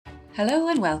Hello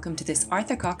and welcome to this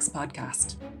Arthur Cox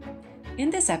podcast. In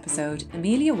this episode,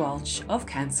 Amelia Walsh of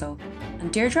Counsel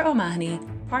and Deirdre O'Mahony,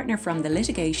 partner from the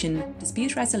Litigation,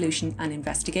 Dispute Resolution and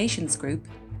Investigations Group,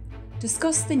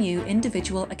 discuss the new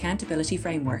Individual Accountability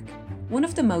Framework, one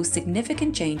of the most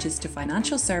significant changes to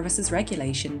financial services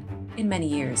regulation in many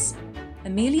years.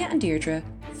 Amelia and Deirdre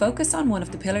focus on one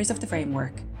of the pillars of the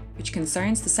framework, which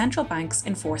concerns the central bank's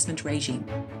enforcement regime.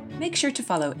 Make sure to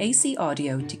follow AC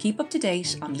Audio to keep up to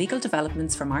date on legal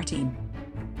developments from our team.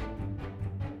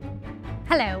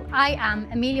 Hello, I am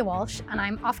Amelia Walsh and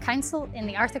I'm of counsel in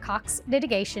the Arthur Cox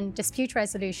Litigation, Dispute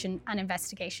Resolution and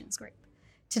Investigations Group.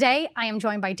 Today I am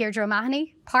joined by Deirdre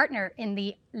O'Mahony, partner in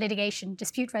the Litigation,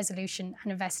 Dispute Resolution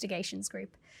and Investigations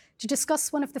Group, to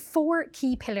discuss one of the four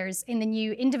key pillars in the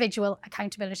new Individual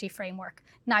Accountability Framework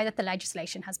now that the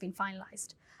legislation has been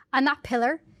finalised. And that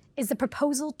pillar is the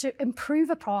proposal to improve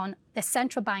upon the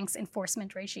central bank's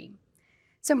enforcement regime.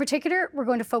 So in particular, we're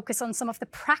going to focus on some of the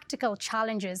practical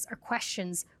challenges or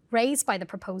questions raised by the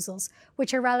proposals,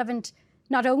 which are relevant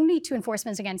not only to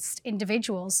enforcement against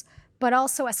individuals, but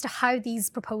also as to how these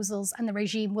proposals and the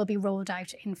regime will be rolled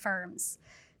out in firms.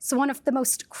 So one of the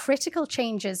most critical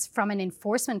changes from an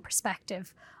enforcement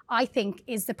perspective, I think,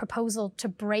 is the proposal to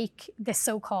break the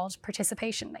so-called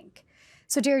participation link.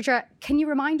 So Deirdre, can you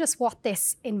remind us what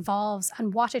this involves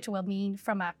and what it will mean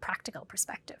from a practical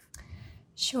perspective?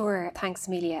 Sure, thanks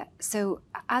Amelia. So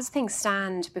as things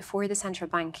stand, before the central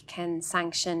bank can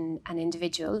sanction an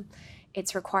individual,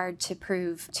 it's required to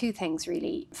prove two things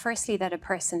really. Firstly, that a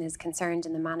person is concerned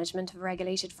in the management of a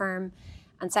regulated firm,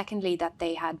 and secondly, that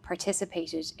they had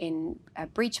participated in a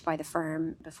breach by the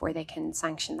firm before they can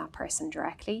sanction that person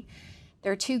directly.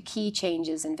 There are two key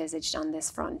changes envisaged on this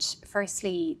front.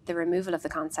 Firstly, the removal of the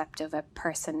concept of a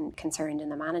person concerned in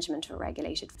the management of a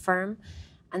regulated firm.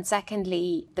 And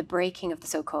secondly, the breaking of the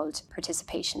so-called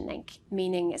participation link,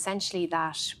 meaning essentially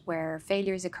that where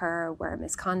failures occur, where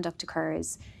misconduct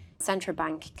occurs, the central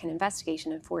bank can investigate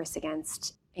and enforce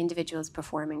against individuals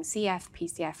performing CF,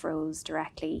 PCF roles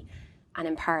directly and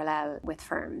in parallel with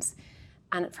firms.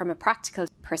 And from a practical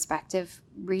perspective,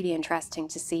 really interesting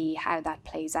to see how that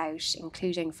plays out,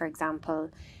 including, for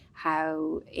example,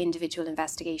 how individual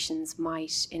investigations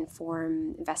might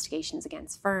inform investigations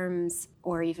against firms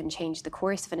or even change the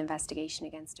course of an investigation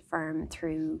against a firm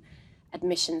through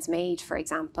admissions made, for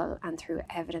example, and through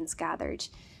evidence gathered.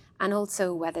 And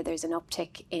also whether there's an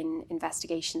uptick in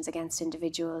investigations against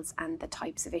individuals and the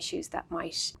types of issues that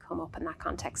might come up in that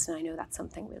context. And I know that's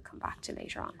something we'll come back to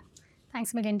later on.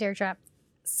 Thanks a million, Deirdre.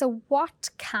 So what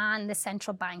can the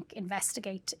central bank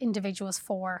investigate individuals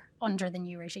for under the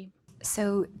new regime?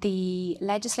 So the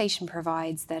legislation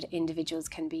provides that individuals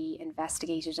can be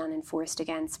investigated and enforced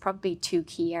against probably two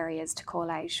key areas to call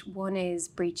out. One is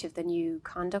breach of the new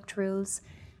conduct rules,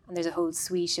 and there's a whole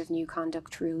suite of new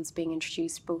conduct rules being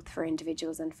introduced both for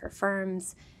individuals and for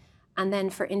firms. And then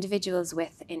for individuals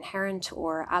with inherent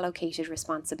or allocated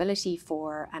responsibility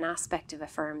for an aspect of a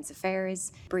firm's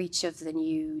affairs, breach of the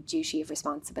new duty of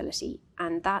responsibility.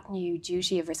 And that new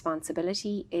duty of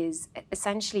responsibility is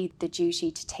essentially the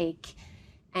duty to take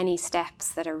any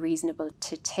steps that are reasonable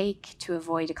to take to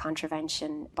avoid a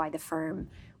contravention by the firm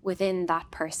within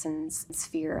that person's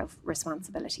sphere of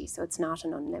responsibility. So it's not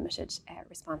an unlimited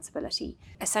responsibility.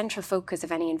 A central focus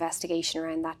of any investigation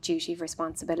around that duty of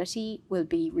responsibility will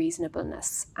be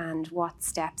reasonableness and what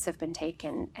steps have been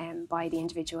taken by the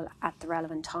individual at the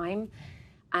relevant time.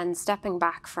 And stepping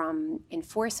back from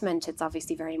enforcement, it's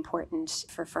obviously very important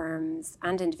for firms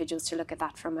and individuals to look at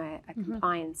that from a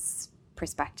compliance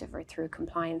perspective or through a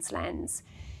compliance lens.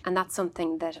 And that's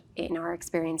something that in our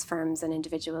experience, firms and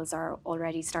individuals are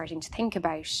already starting to think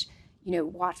about,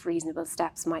 what reasonable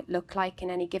steps might look like in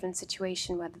any given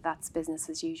situation, whether that's business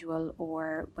as usual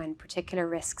or when particular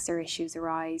risks or issues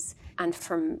arise. And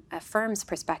from a firm's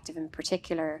perspective in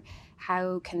particular,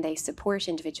 how can they support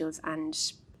individuals and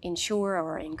ensure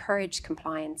or encourage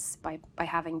compliance by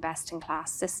having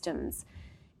best-in-class systems,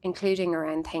 including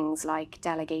around things like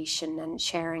delegation and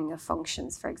sharing of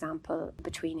functions, for example,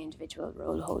 between individual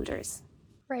role holders.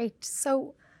 Right.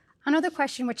 So another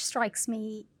question which strikes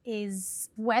me is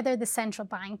whether the central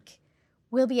bank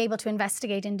will be able to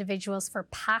investigate individuals for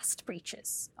past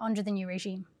breaches under the new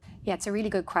regime. Yeah, it's a really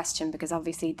good question because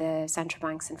obviously the central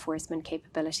bank's enforcement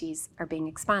capabilities are being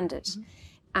expanded.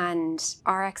 And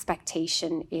our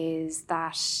expectation is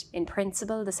that, in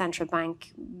principle, the central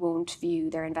bank won't view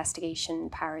their investigation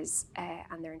powers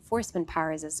and their enforcement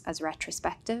powers as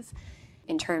retrospective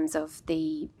in terms of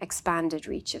the expanded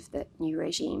reach of the new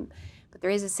regime. But there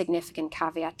is a significant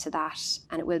caveat to that,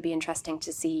 and it will be interesting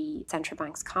to see central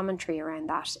bank's commentary around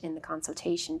that in the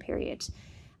consultation period.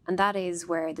 And that is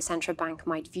where the central bank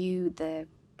might view the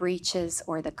breaches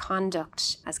or the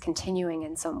conduct as continuing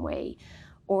in some way,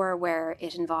 or where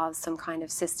it involves some kind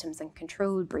of systems and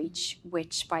control breach,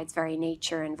 which by its very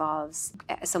nature involves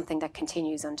something that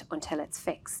continues until it's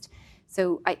fixed.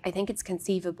 So I think it's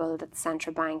conceivable that the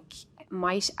central bank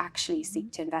might actually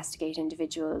seek to investigate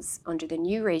individuals under the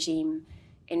new regime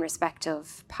in respect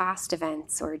of past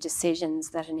events or decisions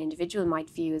that an individual might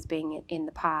view as being in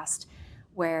the past,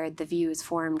 where the view is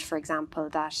formed, for example,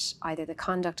 that either the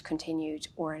conduct continued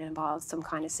or it involves some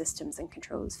kind of systems and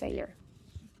controls failure.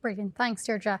 Brilliant. Thanks,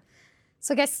 Deirdre.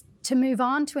 So I guess to move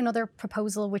on to another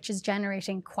proposal which is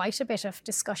generating quite a bit of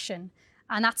discussion,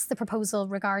 and that's the proposal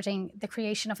regarding the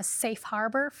creation of a safe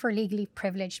harbour for legally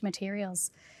privileged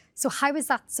materials. So how is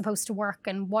that supposed to work,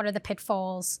 and what are the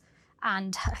pitfalls?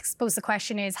 And I suppose the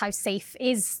question is, how safe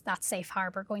is that safe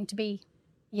harbour going to be?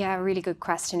 Yeah, really good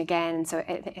question again. So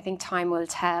I think time will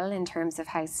tell in terms of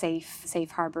how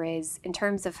safe harbour is, in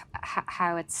terms of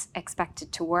how it's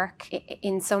expected to work.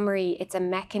 In summary, it's a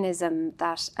mechanism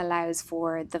that allows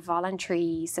for the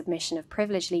voluntary submission of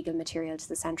privileged legal material to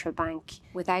the central bank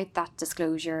without that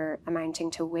disclosure amounting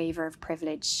to a waiver of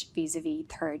privilege vis-a-vis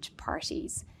third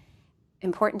parties.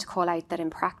 Important to call out that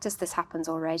in practice this happens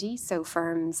already, so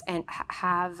firms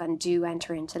have and do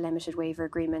enter into limited waiver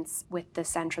agreements with the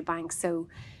central bank. So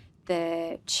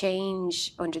the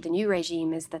change under the new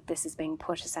regime is that this is being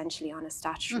put essentially on a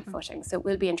statutory footing. So it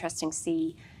will be interesting to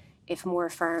see if more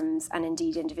firms and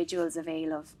indeed individuals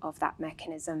avail of that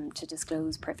mechanism to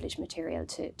disclose privileged material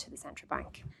to the central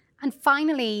bank. And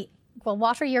finally, well,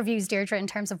 what are your views, Deirdre, in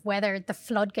terms of whether the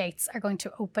floodgates are going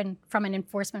to open from an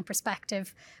enforcement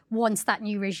perspective once that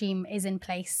new regime is in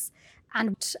place?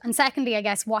 And secondly, I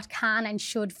guess, what can and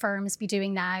should firms be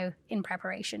doing now in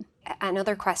preparation?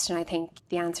 Another question, I think,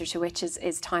 the answer to which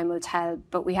is time will tell.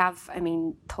 But we have,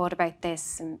 thought about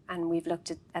this and we've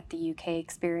looked at the UK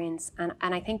experience. And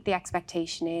I think the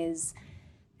expectation is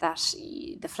that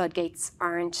the floodgates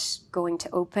aren't going to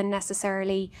open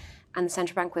necessarily. And the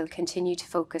central bank will continue to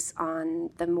focus on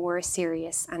the more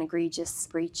serious and egregious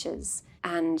breaches.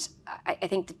 And I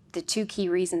think the two key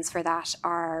reasons for that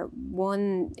are,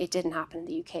 one, it didn't happen in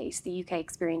the UK. So the UK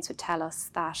experience would tell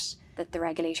us that the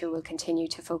regulator will continue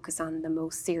to focus on the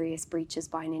most serious breaches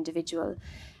by an individual.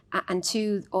 And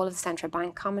two, all of the central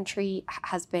bank commentary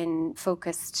has been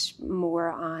focused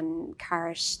more on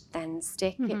carrot than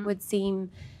stick, it would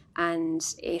seem,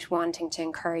 and it wanting to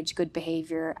encourage good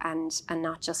behaviour and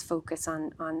not just focus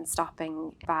on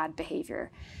stopping bad behaviour.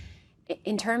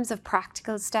 In terms of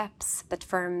practical steps that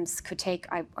firms could take,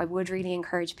 I would really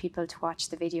encourage people to watch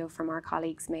the video from our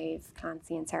colleagues Maeve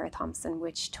Clancy and Sarah Thompson,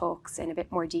 which talks in a bit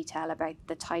more detail about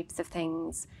the types of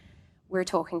things we're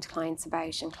talking to clients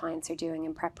about and clients are doing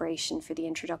in preparation for the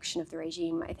introduction of the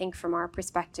regime. I think from our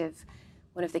perspective,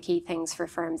 one of the key things for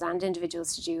firms and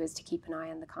individuals to do is to keep an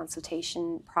eye on the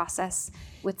consultation process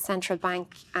with central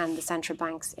bank and the central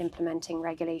bank's implementing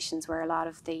regulations, where a lot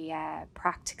of the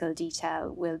practical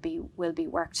detail will be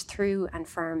worked through, and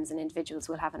firms and individuals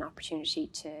will have an opportunity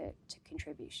to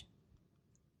contribute.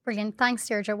 Brilliant. Thanks,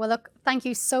 Deirdre. Well, look, thank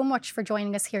you so much for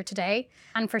joining us here today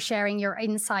and for sharing your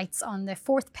insights on the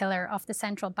fourth pillar of the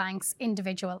central bank's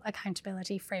Individual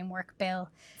Accountability Framework Bill.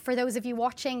 For those of you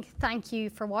watching, thank you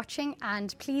for watching,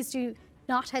 and please do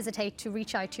not hesitate to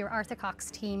reach out to your Arthur Cox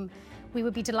team. We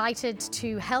would be delighted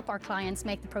to help our clients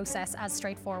make the process as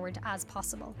straightforward as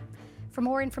possible. For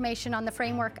more information on the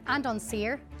framework and on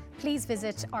SEER, please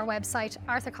visit our website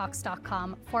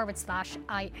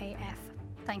arthurcox.com/IAF.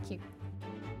 Thank you.